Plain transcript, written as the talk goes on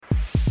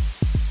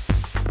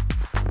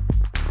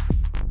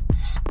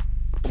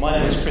My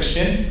name is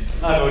Christian.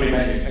 I've already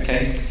met you,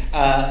 okay.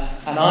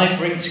 And I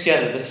bring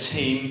together the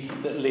team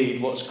that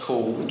lead what's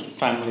called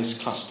Families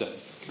Cluster.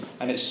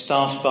 And it's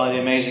staffed by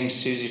the amazing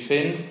Susie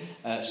Finn,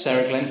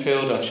 Sarah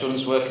Glenfield, our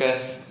children's worker,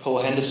 Paul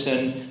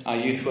Henderson, our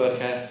youth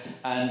worker,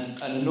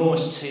 and an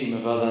enormous team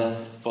of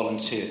other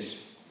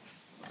volunteers.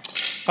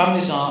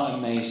 Families are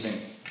amazing.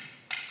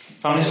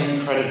 Families are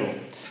incredible.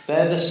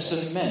 They're the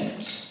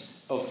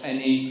cement of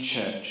any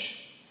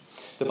church.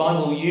 The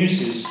Bible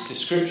uses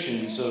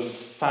descriptions of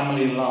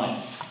family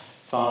life,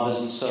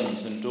 fathers and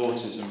sons and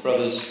daughters and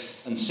brothers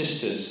and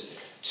sisters,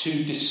 to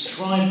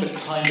describe the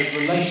kind of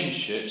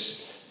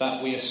relationships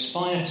that we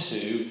aspire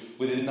to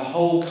within the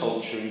whole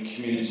culture and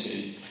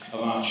community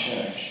of our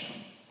church.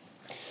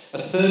 A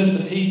third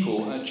of the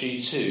people at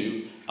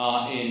G2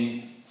 are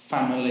in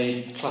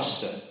family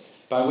cluster,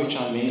 by which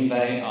I mean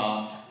they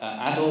are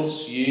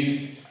adults,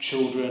 youth,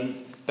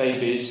 children,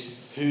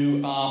 babies,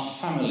 who are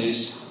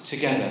families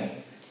together.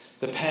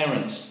 The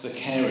parents, the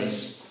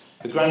carers,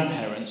 the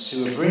grandparents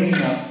who are bringing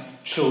up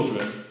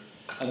children,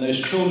 and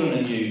those children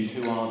and youth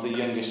who are the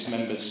youngest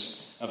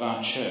members of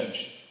our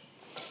church.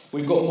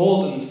 We've got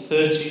more than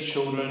 30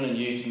 children and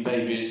youth and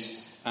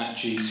babies at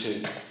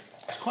G2.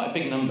 It's quite a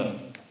big number.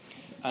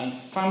 And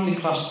Family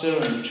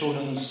Cluster and the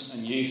Children's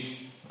and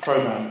Youth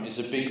programme is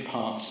a big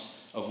part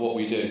of what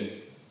we do.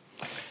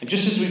 And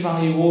just as we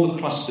value all the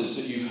clusters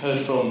that you've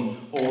heard from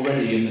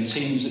already in the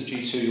teams at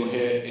G2 you'll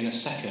hear in a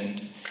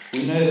second,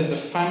 we know that the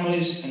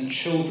families and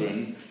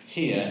children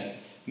here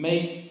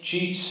make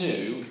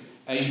G2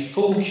 a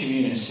full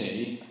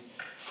community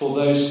for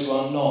those who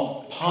are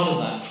not part of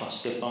that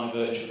cluster by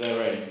virtue of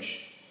their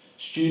age.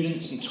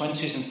 Students in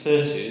 20s and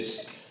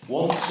 30s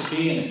want to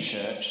be in a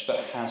church that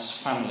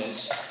has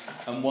families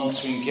and want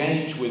to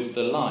engage with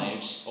the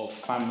lives of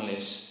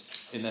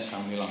families in their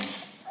family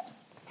life.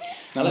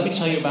 Now let me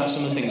tell you about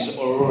some of the things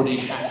that are already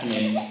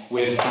happening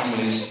with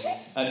families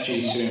at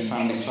G2 and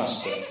Family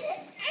Cluster.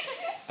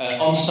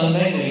 On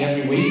Sunday, nearly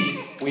every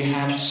week, we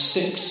have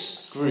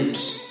 6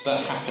 groups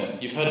that happen.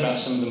 You've heard about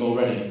some of them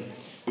already.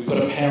 We've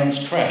got a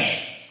parents'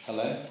 crash.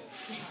 Hello?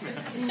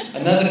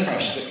 Another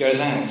crash that goes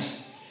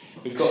out.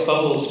 We've got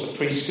bubbles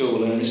for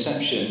preschool and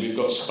reception. We've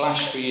got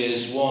splash for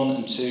years 1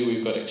 and 2.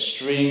 We've got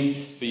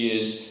extreme for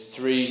years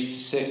 3 to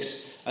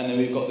 6. And then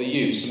we've got the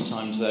youth.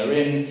 Sometimes they're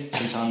in,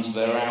 sometimes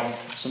they're out,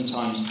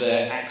 sometimes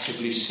they're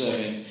actively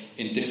serving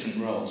in different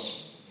roles.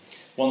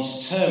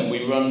 Once a term,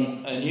 we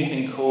run a new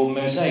thing called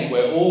Mosaic,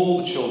 where all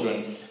the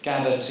children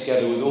gather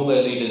together with all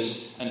their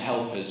leaders and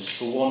helpers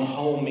for one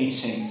whole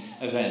meeting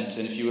event.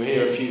 And if you were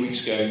here a few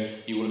weeks ago,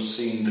 you would have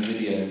seen the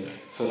video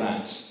for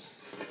that.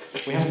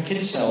 We have a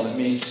kids cell that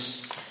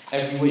meets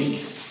every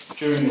week,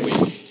 during the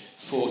week,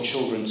 for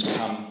children to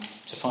come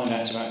to find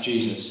out about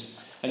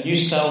Jesus. A new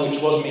cell,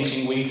 which was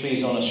meeting weekly,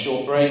 is on a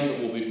short break, but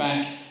we'll be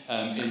back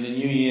in the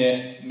new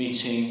year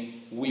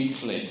meeting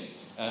weekly.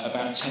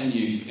 About 10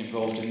 youth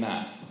involved in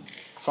that.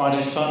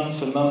 Friday fun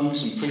for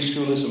mums and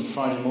preschoolers on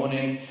Friday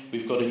morning.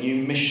 We've got a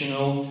new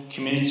missional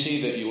community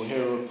that you'll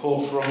hear a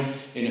report from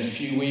in a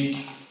few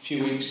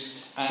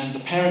weeks. And the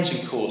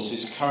parenting course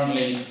is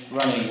currently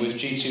running with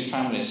G2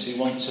 families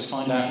who want to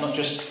find out not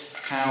just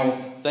how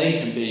they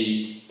can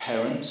be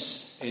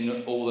parents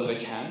in all that they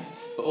can,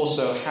 but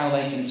also how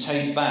they can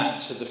take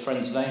that to the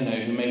friends they know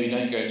who maybe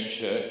don't go to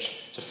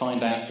church to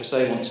find out, because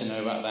they want to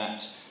know about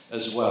that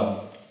as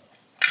well.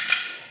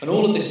 And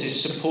all of this is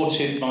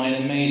supported by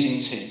an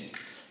amazing team.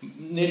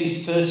 Nearly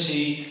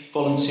 30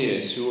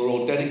 volunteers who are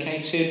all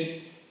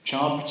dedicated,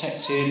 child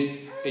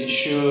protected,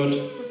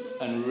 insured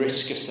and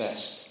risk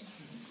assessed.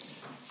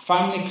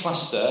 Family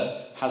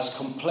Cluster has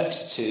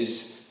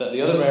complexities that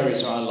the other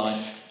areas of our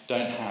life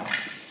don't have.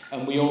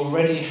 And we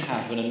already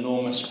have an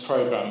enormous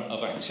programme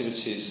of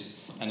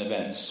activities and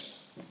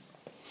events.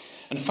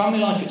 And family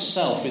life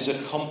itself is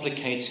a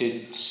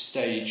complicated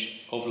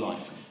stage of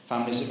life.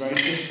 Families are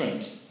very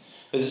different.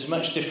 There's as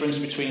much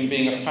difference between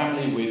being a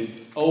family with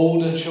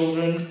older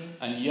children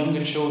and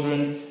younger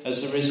children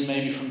as there is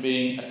maybe from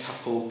being a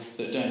couple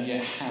that don't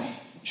yet have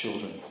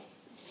children.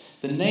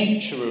 The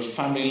nature of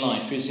family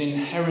life is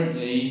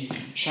inherently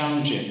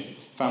challenging.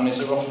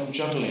 Families are often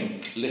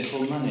juggling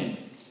little money.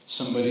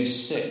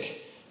 Somebody's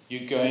sick.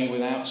 You're going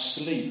without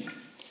sleep.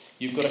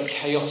 You've got a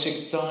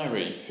chaotic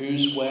diary.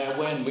 Who's where,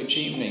 when, which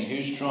evening,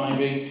 who's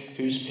driving,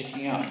 who's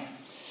picking up.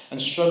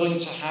 And struggling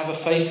to have a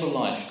faithful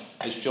life,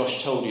 as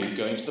Josh told you,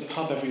 going to the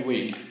pub every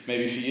week.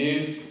 Maybe for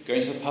you,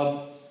 going to the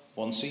pub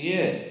once a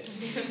year,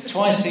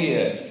 twice a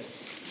year.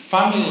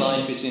 Family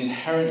life is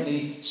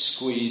inherently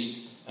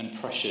squeezed and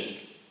pressured.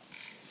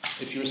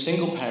 If you're a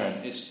single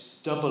parent,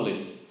 it's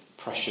doubly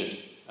pressured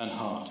and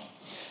hard.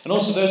 And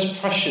also those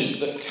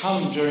pressures that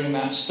come during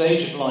that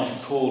stage of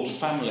life called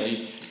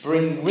family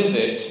bring with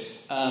it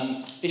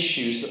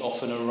issues that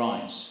often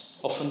arise.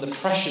 Often the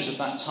pressures of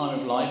that time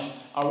of life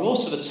are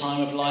also the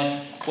time of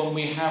life when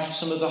we have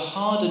some of the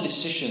harder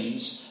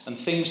decisions and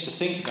things to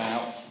think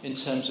about in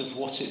terms of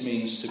what it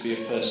means to be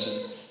a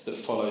person that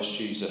follows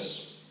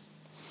Jesus.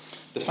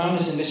 The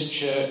families in this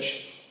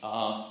church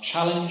are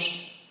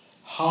challenged,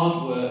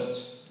 hard worked,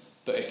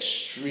 but but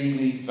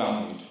extremely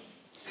valued.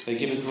 They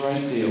give a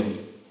great deal.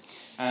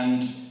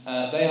 And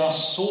they are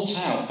sought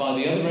out by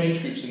the other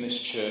age groups in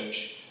this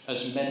church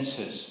as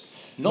mentors.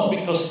 Not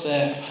because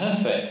they're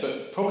perfect,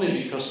 but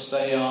probably because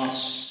they are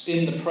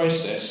in the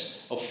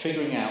process of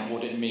figuring out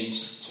what it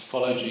means to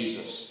follow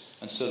Jesus.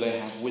 And so they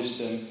have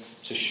wisdom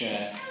to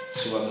share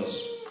to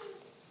others.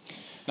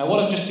 Now,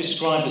 what I've just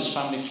described as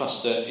family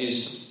cluster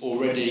is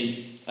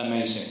already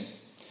amazing.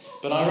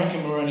 But I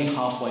reckon we're only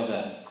halfway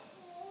there.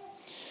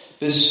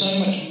 There's so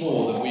much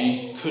more that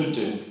we could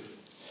do.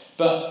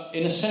 But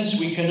in a sense,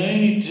 we can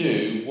only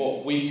do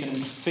what we can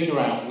figure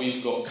out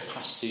we've got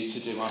capacity to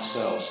do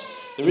ourselves.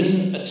 There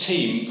isn't a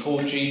team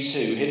called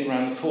G2 hidden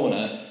around the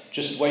corner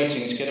just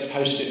waiting to get a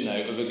post-it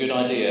note of a good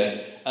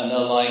idea and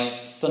they'll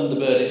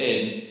Thunderbird it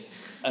in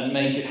and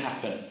make it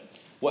happen.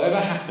 Whatever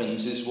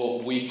happens is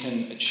what we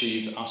can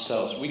achieve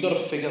ourselves. We've got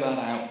to figure that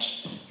out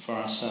for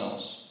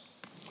ourselves.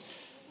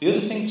 The other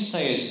thing to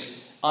say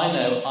is, I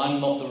know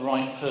I'm not the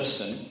right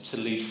person to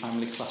lead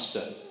Family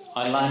Cluster.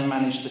 I line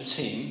manage the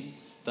team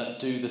that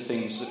do the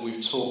things that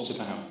we've talked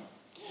about.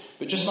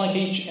 But just like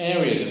each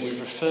area that we've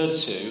referred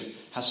to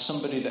has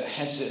somebody that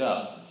heads it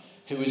up,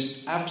 who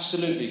has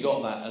absolutely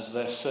got that as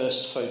their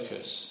first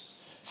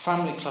focus,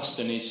 Family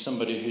Cluster needs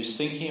somebody who's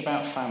thinking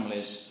about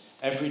families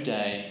every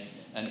day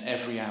and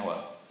every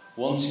hour,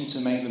 wanting to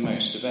make the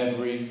most of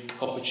every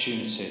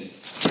opportunity.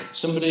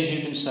 Somebody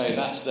who can say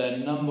that's their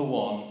number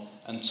one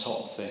and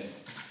top thing.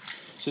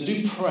 So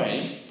do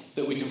pray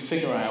that we can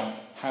figure out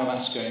how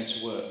that's going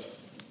to work.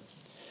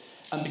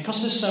 And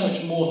because there's so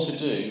much more to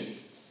do,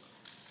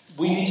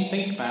 we need to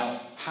think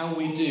about how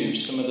we do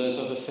some of those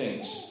other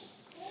things.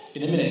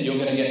 In a minute, you're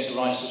going to get to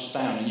write stuff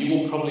down, and you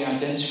will probably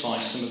identify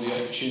some of the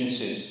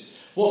opportunities.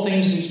 What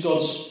things is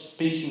God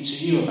speaking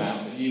to you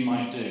about that you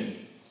might do?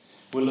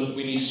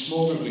 We need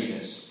small group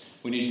leaders.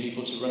 We need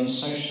people to run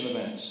social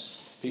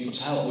events, people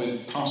to help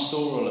with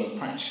pastoral and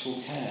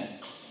practical care.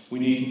 We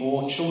need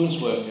more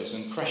children's workers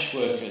and creche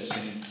workers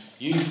and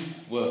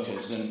youth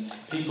workers and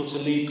people to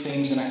lead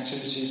things and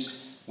activities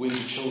with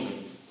the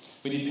children.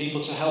 We need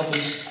people to help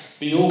us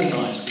be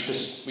organised,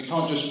 because we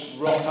can't just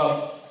rock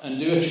up and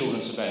do a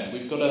children's event.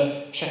 We've got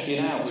to check it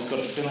out. We've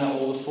got to fill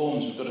out all the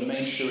forms. We've got to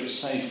make sure it's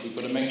safe. We've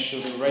got to make sure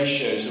the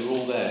ratios are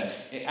all there.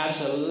 It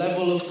adds a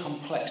level of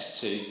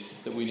complexity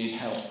that we need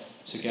help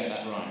to get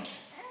that right.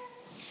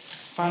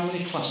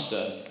 Family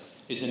Cluster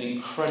is an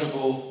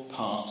incredible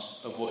part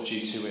of what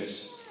G2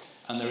 is.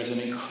 And there is an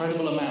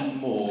incredible amount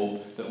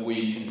more that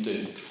we can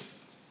do.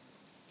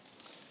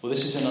 Well,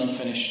 this is an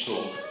unfinished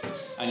talk.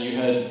 And you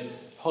heard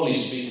Holly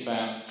speak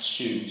about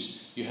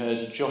students. You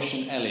heard Josh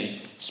and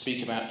Ellie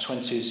speak about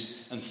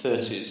 20s and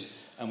 30s.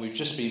 And we've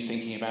just been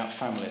thinking about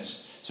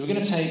families. So we're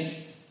going to take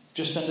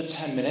just under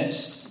 10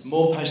 minutes,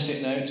 more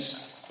post-it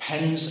notes,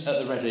 pens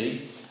at the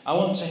ready. I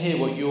want to hear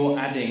what you're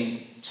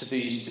adding to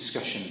these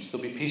discussions.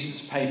 There'll be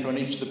pieces of paper on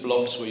each of the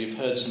blocks where you've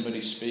heard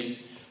somebody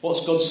speak.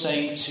 What's God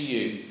saying to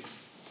you?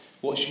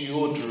 What's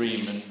your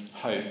dream and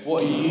hope?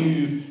 What are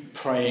you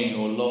praying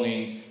or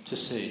longing to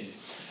see?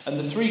 And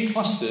the three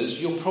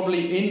clusters, you're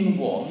probably in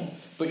one,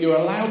 but you're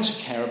allowed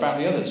to care about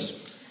the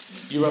others.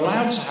 You're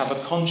allowed to have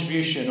a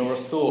contribution or a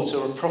thought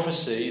or a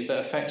prophecy that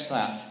affects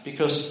that,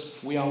 because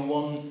we are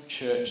one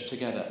church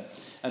together.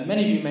 And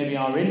many of you maybe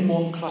are in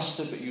one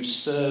cluster, but you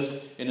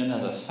serve in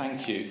another.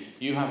 Thank you.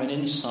 You have an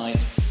insight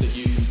that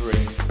you can